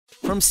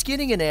From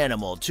skinning an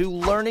animal to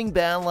learning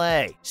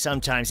ballet,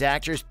 sometimes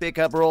actors pick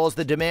up roles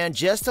that demand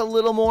just a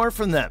little more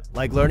from them,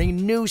 like learning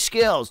new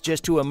skills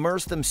just to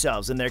immerse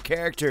themselves in their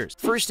characters.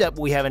 First up,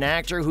 we have an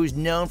actor who's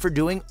known for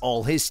doing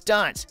all his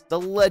stunts, the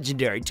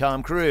legendary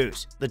Tom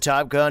Cruise. The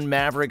Top Gun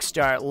Maverick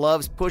star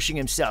loves pushing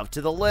himself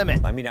to the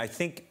limit. I mean, I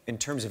think in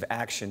terms of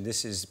action,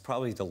 this is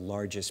probably the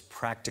largest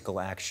practical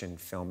action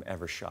film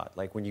ever shot.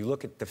 Like, when you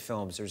look at the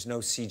films, there's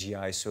no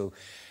CGI, so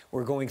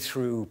we're going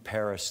through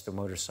Paris, the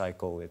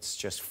motorcycle, it's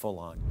just full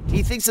on.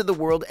 He thinks of the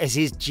world as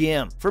his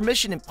gym. For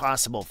Mission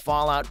Impossible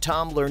Fallout,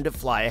 Tom learned to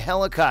fly a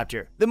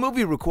helicopter. The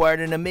movie required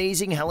an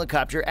amazing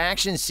helicopter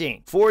action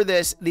scene. For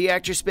this, the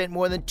actor spent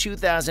more than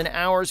 2,000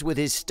 hours with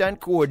his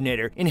stunt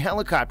coordinator in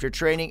helicopter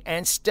training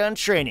and stunt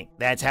training.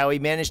 That's how he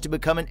managed to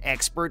become an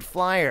expert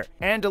flyer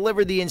and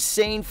deliver the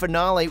insane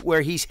finale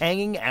where he's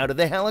hanging out of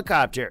the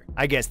helicopter.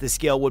 I guess the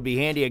skill would be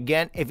handy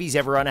again if he's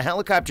ever on a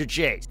helicopter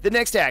chase. The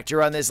next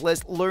actor on this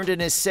list learned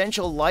an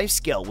essential life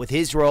skill with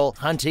his role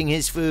hunting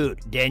his food.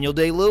 Daniel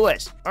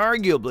Day-Lewis.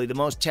 Arguably the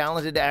most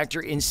talented actor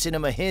in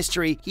cinema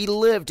history, he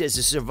lived as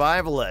a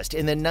survivalist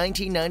in the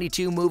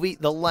 1992 movie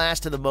The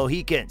Last of the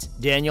Mohicans.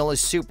 Daniel is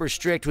super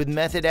strict with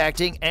method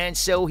acting, and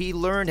so he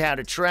learned how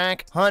to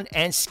track, hunt,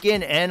 and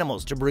skin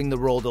animals to bring the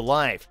role to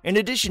life. In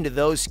addition to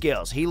those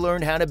skills, he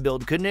learned how to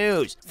build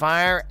canoes,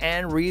 fire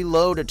and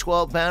reload a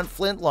 12-pound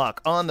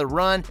flintlock on the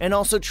run, and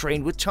also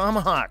trained with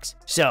tomahawks.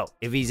 So,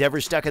 if he's ever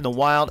stuck in the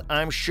wild,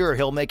 I'm sure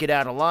he'll make it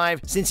out alive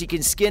since he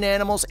can skin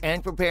animals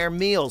and prepare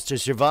meals to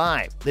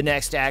survive. The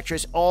next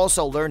actress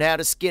also learned how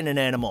to skin an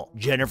animal,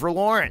 Jennifer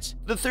Lawrence.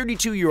 The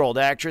 32-year-old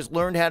actress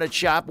learned how to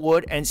chop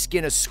wood and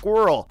skin a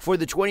squirrel for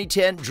the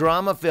 2010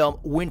 drama film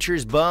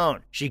Winter's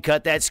Bone. She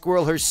cut that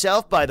squirrel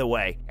herself, by the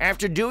way.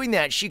 After doing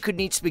that, she couldn't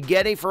eat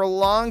spaghetti for a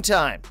long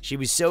time. She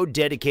was so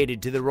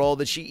dedicated to the role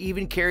that she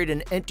even carried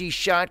an empty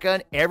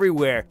shotgun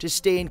everywhere to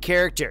stay in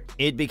character.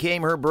 It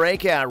became her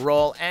breakout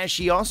role, as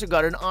she also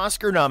got an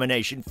Oscar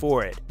nomination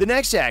for it. The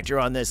next actor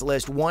on this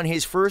list won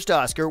his first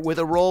Oscar with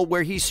a role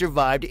where he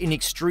survived in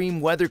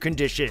extreme weather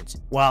conditions,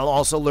 while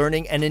also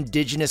learning an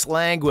indigenous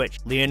language.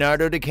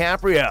 Leonardo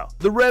DiCaprio.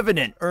 The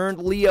Revenant earned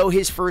Leo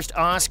his first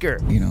Oscar.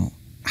 You know,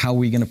 how are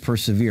we going to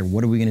persevere?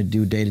 What are we going to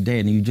do day to day?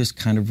 And you just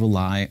kind of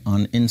rely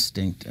on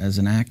instinct as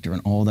an actor,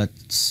 and all that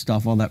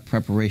stuff, all that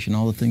preparation,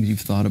 all the things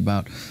you've thought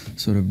about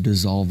sort of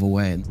dissolve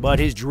away. But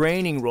his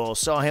draining role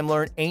saw him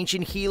learn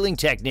ancient healing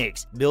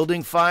techniques,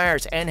 building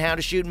fires, and how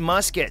to shoot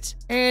muskets.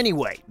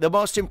 Anyway, the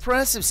most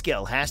impressive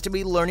skill has to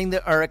be learning the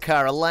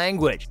Arikara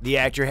language. The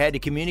actor had to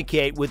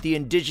communicate with the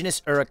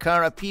indigenous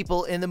Arikara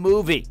people in the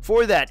movie.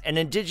 For that, an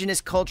indigenous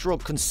cultural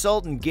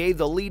consultant gave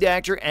the lead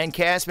actor and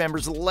cast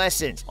members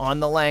lessons on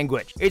the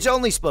language. It's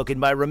only spoken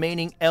by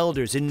remaining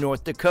elders in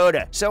North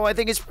Dakota, so I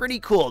think it's pretty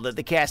cool that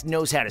the cast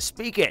knows how to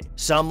speak it.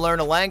 Some learn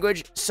a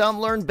language, some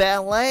learn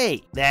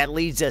ballet. That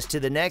leads us to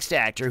the next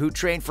actor who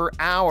trained for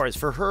hours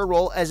for her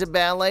role as a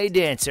ballet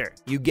dancer.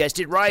 You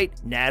guessed it right,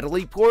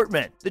 Natalie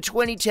Portman. The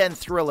 2010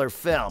 thriller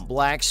film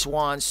Black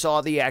Swan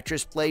saw the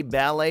actress play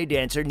ballet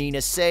dancer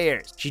Nina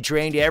Sayers. She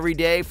trained every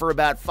day for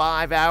about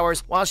 5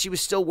 hours while she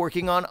was still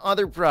working on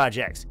other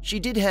projects.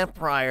 She did have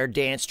prior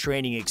dance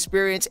training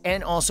experience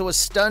and also a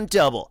stunt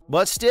double,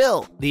 but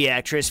still, the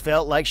actress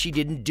felt like she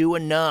didn't do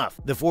enough.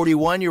 The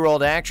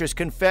 41-year-old actress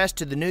confessed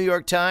to the New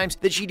York Times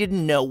that she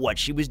didn't know what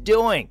she was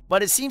doing,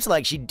 but it seems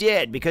like she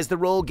did because the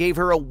role gave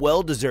her a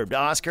well-deserved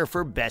Oscar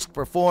for Best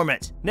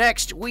Performance.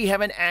 Next, we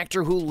have an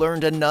actor who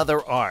learned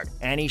another art,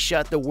 and he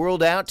shut the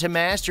world out to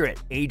master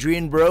it,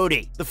 Adrien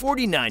Brody. The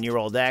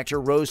 49-year-old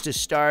actor rose to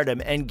stardom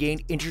and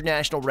gained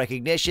international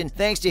recognition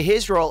thanks to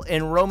his role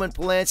in Roman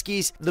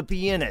Polanski's The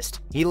Pianist.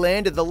 He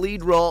landed the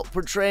lead role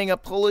portraying a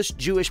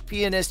Polish-Jewish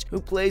pianist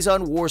who plays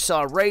on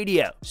Warsaw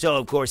Radio, so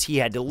of course he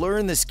had to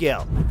learn the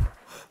skill.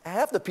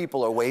 Half the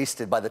people are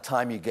wasted by the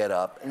time you get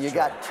up, and you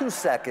got 2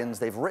 seconds,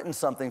 they've written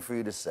something for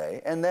you to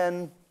say, and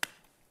then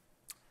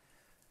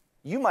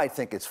you might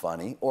think it's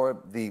funny,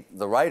 or the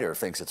writer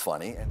thinks it's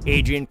funny.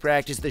 Adrien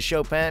practiced the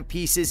Chopin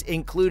pieces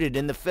included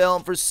in the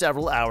film for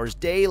several hours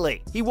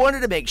daily. He wanted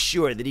to make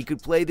sure that he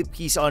could play the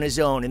piece on his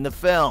own in the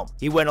film.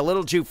 He went a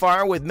little too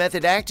far with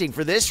method acting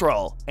for this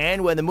role,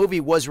 and when the movie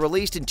was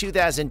released in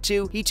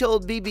 2002, he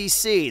told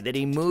BBC that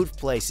he moved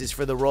places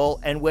for the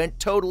role and went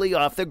totally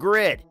off the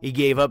grid. He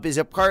gave up his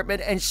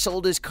apartment and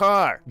sold his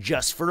car,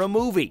 just for a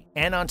movie.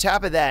 And on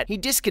top of that, he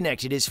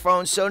disconnected his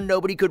phone so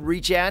nobody could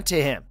reach out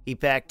to him. He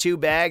packed 2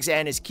 bags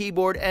and his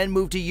keyboard and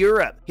moved to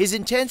Europe. His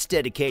intense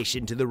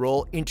dedication to the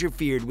role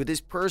interfered with his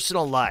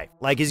personal life,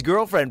 like his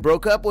girlfriend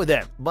broke up with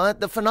him. But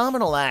the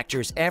phenomenal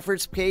actor's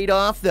efforts paid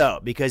off though,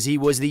 because he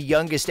was the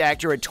youngest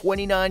actor at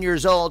 29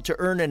 years old to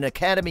earn an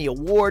Academy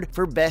Award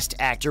for Best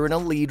Actor in a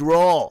Lead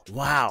Role.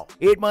 Wow,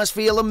 it must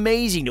feel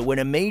amazing to win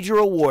a major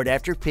award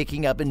after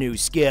picking up a new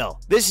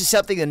skill. This is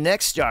something the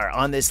next star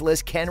on this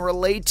list can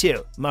relate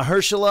to,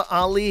 Mahershala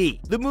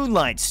Ali. The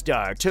Moonlight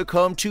star took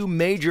home 2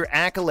 major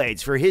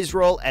accolades for his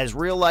role as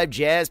real-life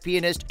jazz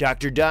pianist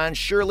Dr. Don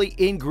Shirley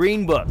in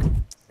Green Book.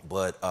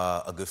 But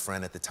a good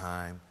friend at the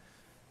time,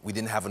 we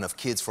didn't have enough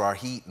kids for our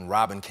heat, and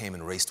Robin came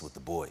and raced with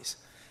the boys.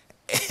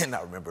 And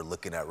I remember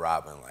looking at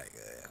Robin like,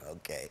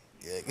 okay,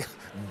 yeah,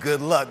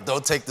 good luck,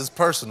 don't take this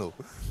personal.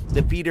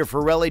 The Peter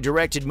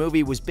Farrelly-directed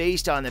movie was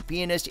based on the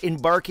pianist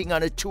embarking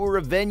on a tour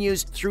of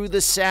venues through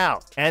the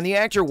South, and the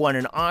actor won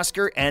an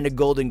Oscar and a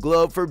Golden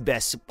Globe for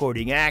Best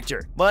Supporting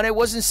Actor. But it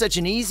wasn't such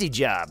an easy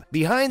job.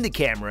 Behind the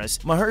cameras,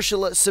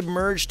 Mahershala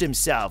submerged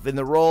himself in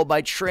the role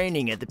by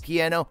training at the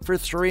piano for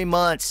 3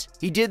 months.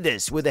 He did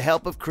this with the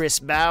help of Chris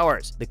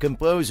Bowers, the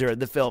composer of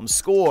the film's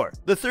score.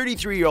 The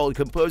 33-year-old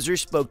composer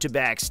spoke to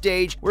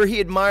Backstage, where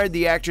he admired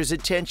the actor's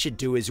attention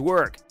to his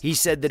work. He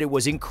said that it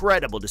was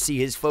incredible to see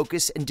his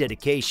focus and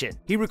dedication.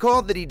 He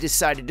recalled that he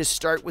decided to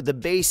start with the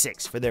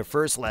basics for their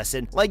first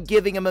lesson, like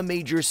giving him a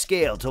major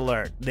scale to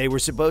learn. They were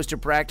supposed to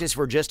practice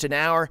for just an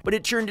hour, but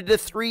it turned into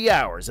 3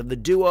 hours of the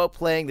duo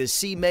playing the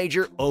C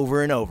major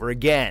over and over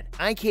again.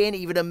 I can't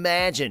even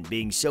imagine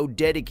being so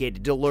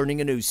dedicated to learning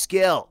a new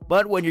skill.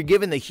 But when you're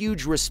given the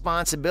huge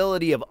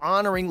responsibility of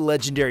honoring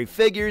legendary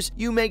figures,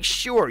 you make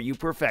sure you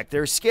perfect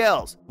their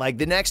skills. Like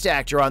the next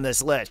actor on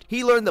this list,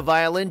 he learned the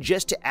violin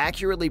just to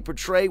accurately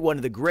portray one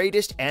of the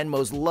greatest and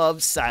most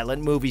loved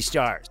silent movie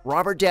stars,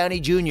 Robert Downey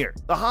Jr.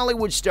 The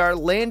Hollywood star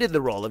landed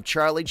the role of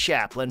Charlie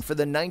Chaplin for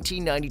the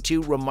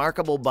 1992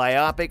 remarkable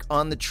biopic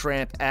on the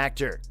tramp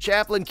actor.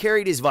 Chaplin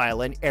carried his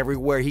violin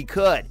everywhere he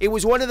could. It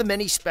was one of the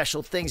many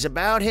special things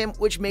about him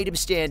which made him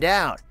stand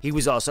out. He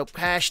was also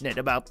passionate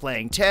about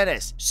playing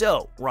tennis,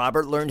 so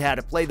Robert learned how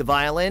to play the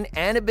violin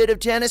and a bit of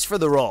tennis for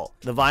the role.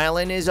 The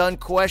violin is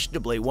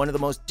unquestionably one of the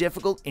most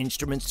difficult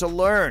instruments to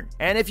learn,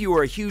 and if you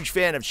were a huge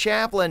fan of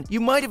Chaplin, you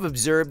might have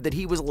observed that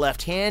he was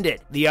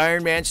left-handed. The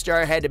Iron Man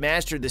star had to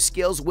master the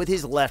skills with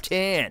his left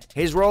hand.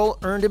 His role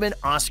earned him an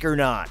Oscar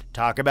nod.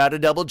 Talk about a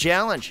double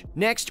challenge.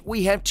 Next,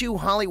 we have 2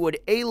 Hollywood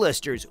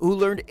A-listers who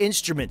learned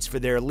instruments for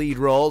their lead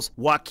roles,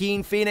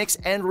 Joaquin Phoenix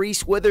and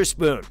Reese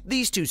Witherspoon.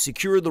 These two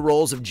secured the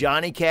roles of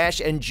Johnny Cash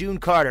and June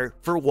Carter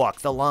for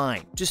Walk the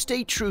Line. To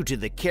stay true to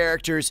the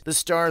characters, the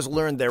stars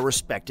learned their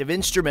respective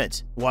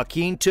instruments.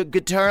 Joaquin took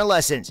guitar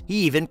lessons.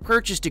 He even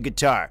purchased a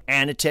guitar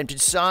and attempted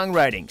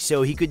songwriting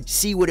so he could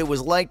see what it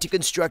was like to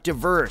construct a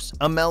verse,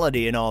 a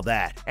melody, and all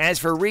that. As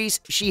for Reese,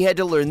 she had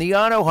to learn the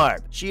auto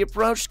harp. She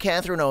approached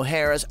Catherine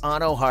O'Hara's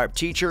auto harp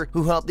teacher,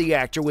 who helped the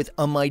actor with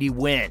A Mighty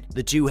Wind.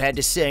 The two had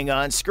to sing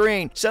on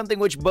screen, something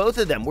which both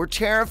of them were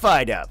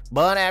terrified of.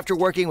 But after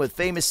working with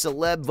famous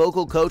celeb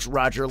vocal coach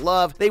Roger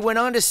Love, they went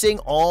on to sing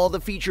all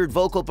the featured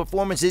vocal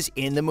performances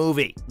in the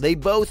movie. They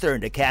both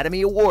earned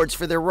Academy Awards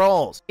for their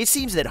roles. It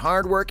seems that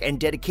hard work and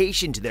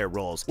dedication to their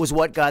roles was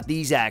what got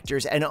these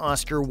actors an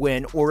Oscar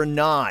win, or a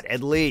nod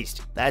at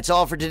least. That's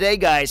all for today,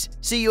 guys.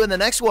 See you in the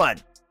next one.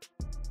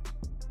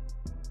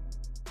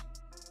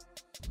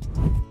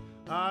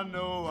 I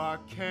know I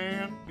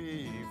can't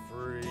be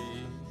free.